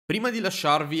Prima di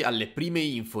lasciarvi alle prime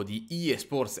info di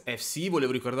eSports FC,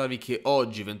 volevo ricordarvi che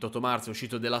oggi, 28 marzo, è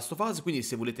uscito The Last of Us, quindi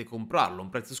se volete comprarlo a un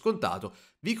prezzo scontato,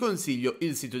 vi consiglio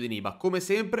il sito di Niba. Come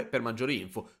sempre, per maggiori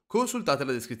info, consultate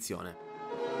la descrizione.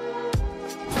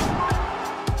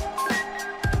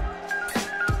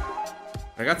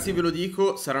 Ragazzi, ve lo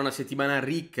dico, sarà una settimana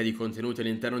ricca di contenuti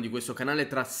all'interno di questo canale,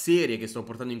 tra serie che sto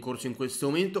portando in corso in questo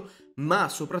momento, ma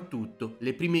soprattutto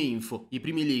le prime info, i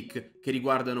primi leak che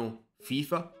riguardano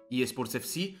FIFA, eSports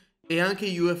FC e anche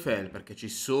UFL, perché ci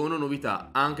sono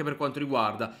novità anche per quanto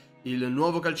riguarda il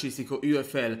nuovo calcistico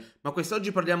UFL, ma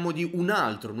quest'oggi parliamo di un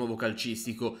altro nuovo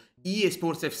calcistico,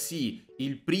 eSports FC,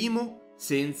 il primo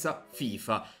senza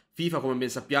FIFA. FIFA, come ben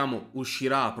sappiamo,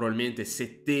 uscirà probabilmente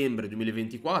settembre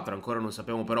 2024, ancora non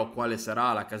sappiamo però quale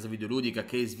sarà la casa videoludica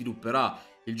che svilupperà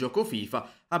il gioco FIFA,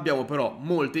 abbiamo però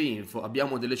molte info,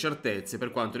 abbiamo delle certezze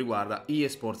per quanto riguarda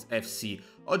eSports FC.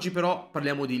 Oggi però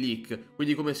parliamo di leak,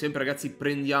 quindi come sempre ragazzi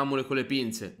prendiamole con le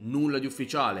pinze, nulla di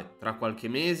ufficiale, tra qualche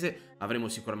mese avremo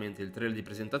sicuramente il trailer di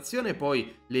presentazione e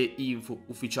poi le info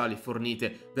ufficiali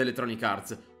fornite da Electronic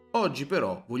Arts. Oggi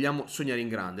però vogliamo sognare in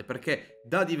grande perché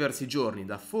da diversi giorni,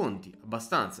 da fonti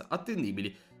abbastanza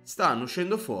attendibili, stanno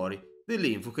uscendo fuori delle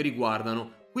info che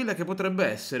riguardano quella che potrebbe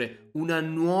essere una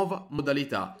nuova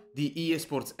modalità di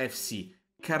eSports FC,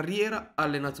 Carriera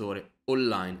Allenatore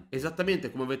online.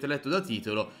 Esattamente come avete letto da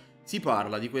titolo, si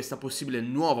parla di questa possibile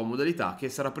nuova modalità che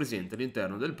sarà presente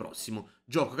all'interno del prossimo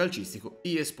gioco calcistico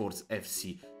eSports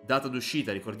FC. Data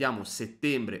d'uscita, ricordiamo,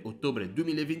 settembre-ottobre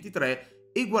 2023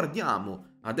 e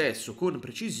guardiamo adesso con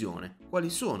precisione quali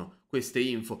sono queste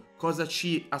info, cosa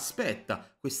ci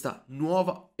aspetta questa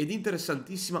nuova ed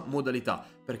interessantissima modalità,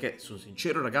 perché sono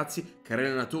sincero ragazzi,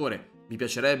 Carriera Allenatore mi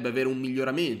piacerebbe avere un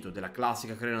miglioramento della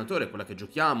classica Carriera Allenatore, quella che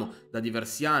giochiamo da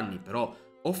diversi anni però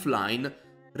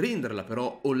offline, renderla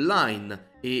però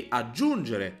online e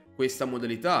aggiungere questa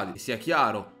modalità, che sia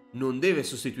chiaro, non deve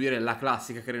sostituire la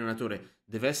classica Carriera Allenatore,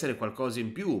 deve essere qualcosa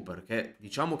in più, perché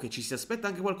diciamo che ci si aspetta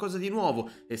anche qualcosa di nuovo.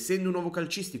 Essendo un nuovo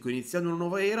calcistico, iniziando una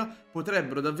nuova era,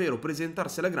 potrebbero davvero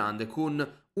presentarsi alla grande con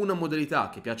una modalità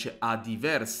che piace a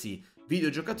diversi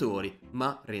videogiocatori,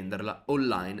 ma renderla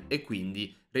online e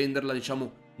quindi renderla,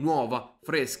 diciamo, nuova,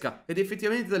 fresca. Ed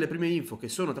effettivamente dalle prime info che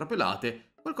sono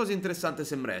trapelate, qualcosa interessante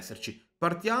sembra esserci.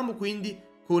 Partiamo quindi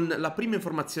con la prima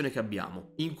informazione che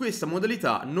abbiamo. In questa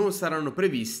modalità non saranno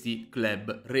previsti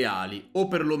club reali, o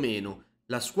perlomeno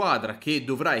la squadra che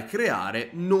dovrai creare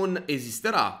non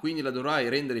esisterà, quindi la dovrai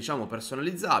rendere, diciamo,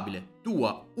 personalizzabile,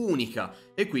 tua, unica,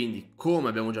 e quindi, come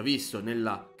abbiamo già visto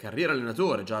nella Carriera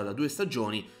Allenatore già da 2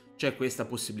 stagioni, c'è questa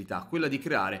possibilità, quella di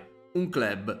creare un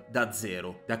club da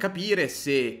zero. Da capire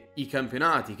se i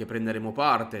campionati che prenderemo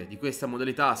parte di questa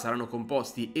modalità saranno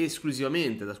composti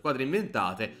esclusivamente da squadre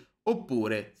inventate,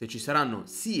 oppure se ci saranno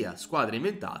sia squadre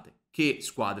inventate che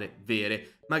squadre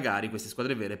vere, magari queste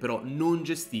squadre vere però non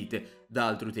gestite da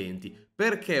altri utenti.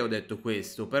 Perché ho detto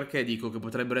questo? Perché dico che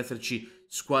potrebbero esserci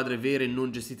squadre vere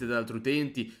non gestite da altri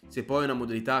utenti, se poi è una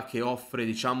modalità che offre,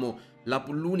 diciamo,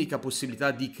 l'unica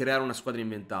possibilità di creare una squadra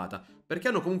inventata? Perché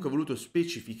hanno comunque voluto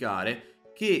specificare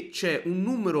che c'è un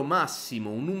numero massimo,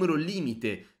 un numero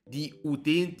limite di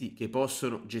utenti che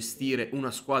possono gestire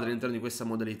una squadra all'interno di questa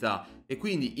modalità, e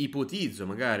quindi ipotizzo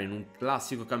magari in un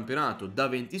classico campionato da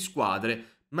 20 squadre,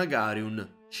 magari un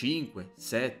 5,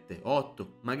 7,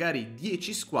 8, magari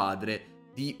 10 squadre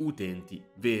di utenti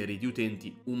veri, di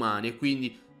utenti umani, e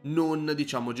quindi non,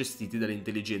 diciamo, gestiti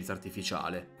dall'intelligenza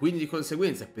artificiale. Quindi di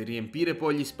conseguenza, per riempire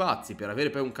poi gli spazi, per avere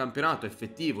poi un campionato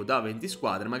effettivo da 20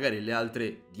 squadre, magari le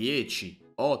altre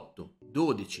 10, 8,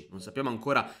 12, non sappiamo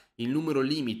ancora il numero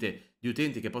limite di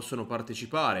utenti che possono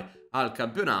partecipare al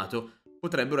campionato,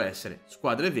 potrebbero essere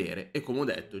squadre vere e, come ho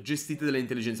detto, gestite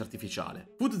dall'intelligenza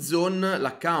artificiale. Foodzone,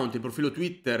 l'account, il profilo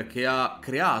Twitter che ha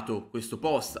creato questo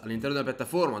post all'interno della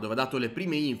piattaforma dove ha dato le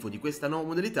prime info di questa nuova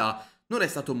modalità, non è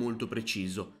stato molto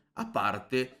preciso, a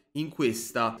parte in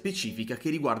questa specifica che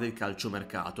riguarda il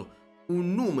calciomercato.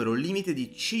 Un numero limite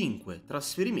di 5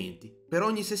 trasferimenti per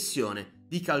ogni sessione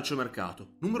di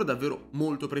calciomercato, numero davvero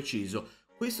molto preciso.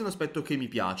 Questo è un aspetto che mi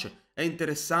piace, è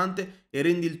interessante e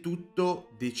rende il tutto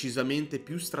decisamente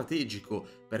più strategico,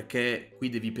 perché qui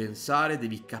devi pensare,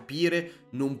 devi capire,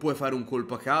 non puoi fare un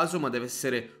colpo a caso, ma deve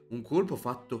essere un colpo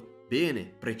fatto bene,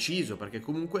 preciso, perché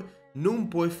comunque non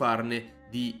puoi farne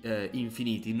di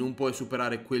infiniti, non puoi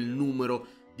superare quel numero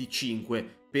di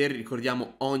 5 per,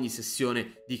 ricordiamo, ogni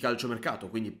sessione di calciomercato,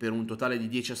 quindi per un totale di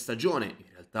 10 a stagione. In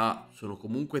realtà sono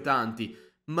comunque tanti,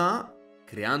 ma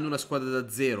creando una squadra da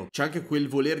zero c'è anche quel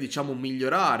voler, diciamo,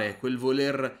 migliorare, quel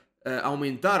voler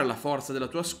aumentare la forza della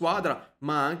tua squadra,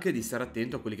 ma anche di stare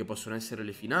attento a quelle che possono essere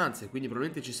le finanze, quindi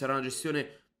probabilmente ci sarà una gestione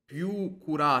più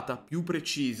curata, più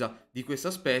precisa di questo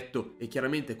aspetto, e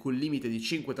chiaramente col limite di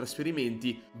 5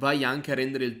 trasferimenti vai anche a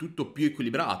rendere il tutto più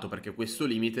equilibrato, perché questo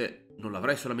limite non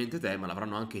l'avrai solamente te, ma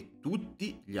l'avranno anche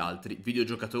tutti gli altri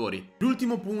videogiocatori.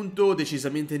 L'ultimo punto,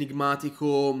 decisamente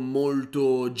enigmatico,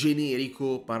 molto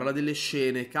generico, parla delle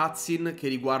scene cutscene che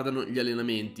riguardano gli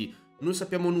allenamenti. Non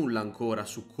sappiamo nulla ancora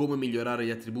su come migliorare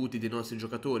gli attributi dei nostri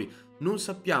giocatori, non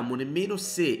sappiamo nemmeno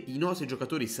se i nostri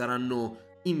giocatori saranno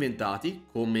inventati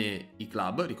come i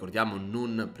club. Ricordiamo,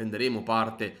 non prenderemo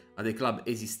parte a dei club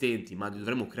esistenti, ma li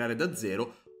dovremo creare da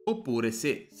zero, oppure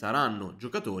se saranno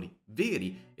giocatori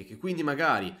veri e che quindi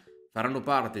magari faranno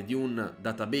parte di un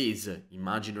database,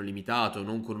 immagino limitato,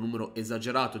 non con un numero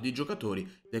esagerato di giocatori,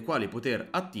 dai quali poter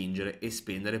attingere e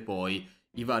spendere poi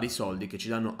i vari soldi che ci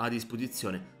danno a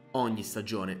disposizione ogni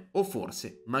stagione. O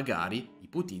forse, magari,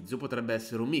 ipotizzo, potrebbe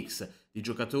essere un mix di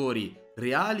giocatori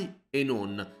reali e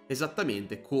non,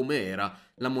 esattamente come era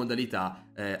la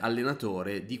modalità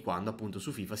allenatore di quando appunto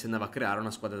su FIFA si andava a creare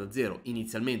una squadra da zero.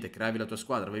 Inizialmente creavi la tua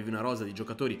squadra, avevi una rosa di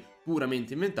giocatori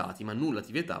puramente inventati, ma nulla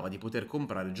ti vietava di poter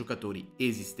comprare giocatori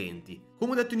esistenti.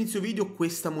 Come ho detto inizio video,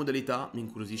 questa modalità mi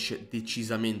incuriosisce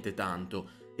decisamente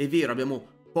tanto. È vero,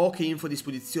 abbiamo poche info a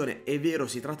disposizione, è vero,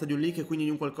 si tratta di un leak e quindi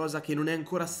di un qualcosa che non è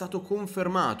ancora stato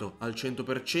confermato al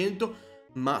 100%,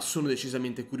 ma sono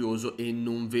decisamente curioso e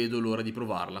non vedo l'ora di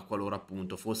provarla qualora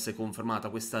appunto fosse confermata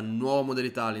questa nuova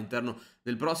modalità all'interno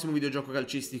del prossimo videogioco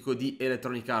calcistico di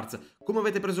Electronic Arts. Come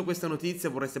avete preso questa notizia?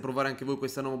 Vorreste provare anche voi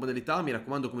questa nuova modalità? Mi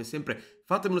raccomando, come sempre,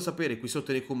 fatemelo sapere qui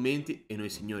sotto nei commenti, e noi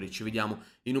signori ci vediamo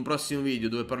in un prossimo video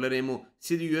dove parleremo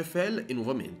sia di UFL e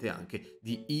nuovamente anche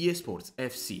di eSports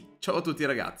FC. Ciao a tutti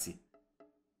ragazzi!